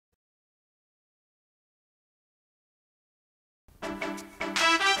I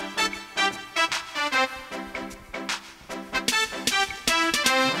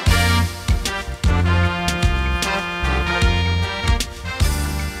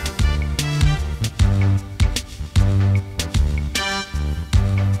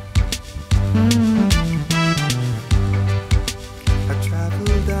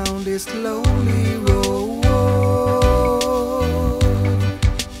travel down this lonely road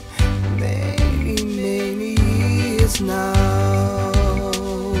many, many years now.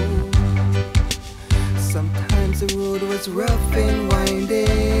 Sometimes the road was rough and winding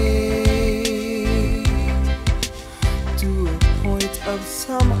to a point of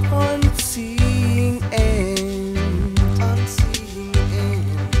some unseen end.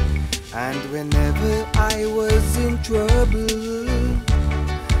 And whenever I was in trouble,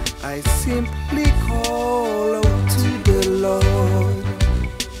 I simply call out to the Lord.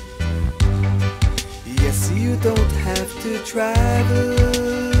 Yes, you don't have to travel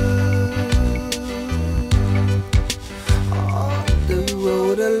on the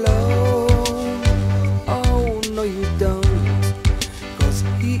road alone. Oh, no you don't, 'cause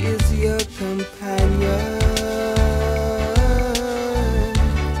He is your companion.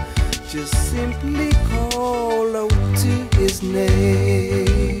 Just simply call out to His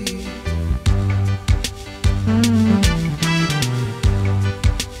name.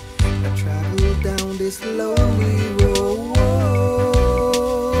 I travel down this lonely road,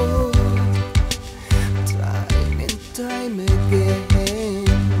 time and time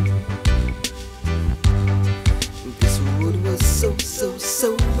again. This road was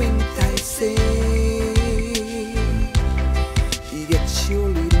so enticing, yet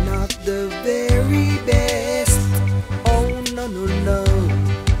surely not the very best. Oh no, no, no.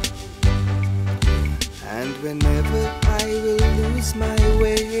 And whenever I will lose my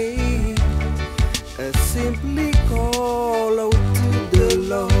way, I simply call out to the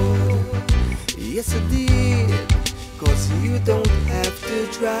Lord. Yes, I did, 'cause you don't have to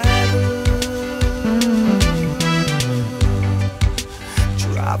travel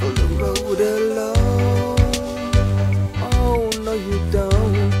the road alone. Oh no you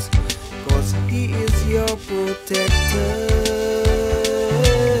don't, 'cause He is your protector.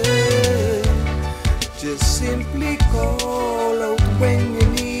 Just simply call out when you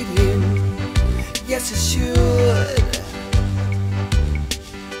need Him. Yes you should.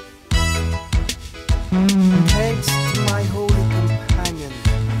 Thanks to my holy companion,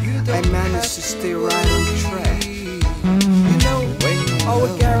 I managed to stay right on track. You know, our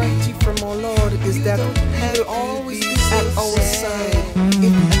guarantee from our Lord is that He will always be at our side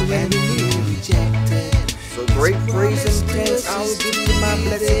if and when we need rejected. So great praise and thanks I will give to my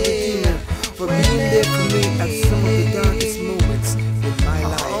blessed Redeemer for being there for me at some of the darkest moments in my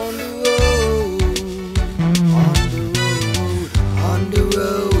life. On the road, on the road, on the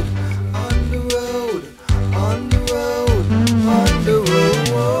road, on the road, on the road, on the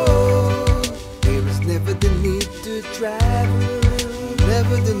road. There is never the need to travel,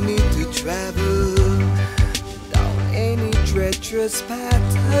 never the need to travel down any treacherous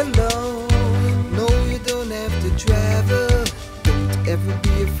path alone. No, you don't have to travel. Don't ever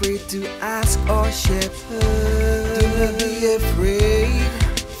be afraid to ask our shepherd. Do not be afraid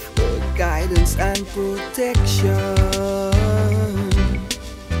for guidance and protection.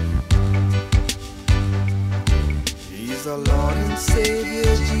 He's our Lord and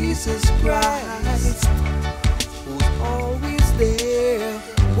Savior, Jesus Christ, who's always there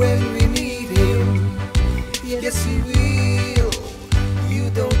when we need Him. Yes, He will. You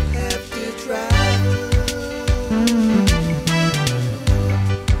don't have to travel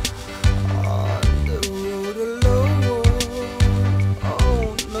on the road alone.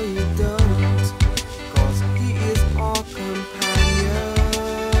 Oh no you don't, 'cause He is our companion,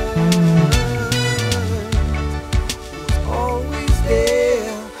 who's always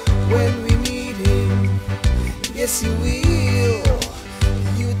there when we need Him. Yes, He will.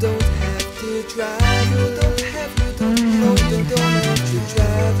 You don't have to travel. You don't have to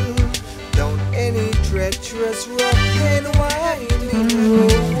travel down any treacherous rock and winding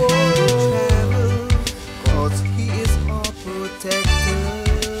road.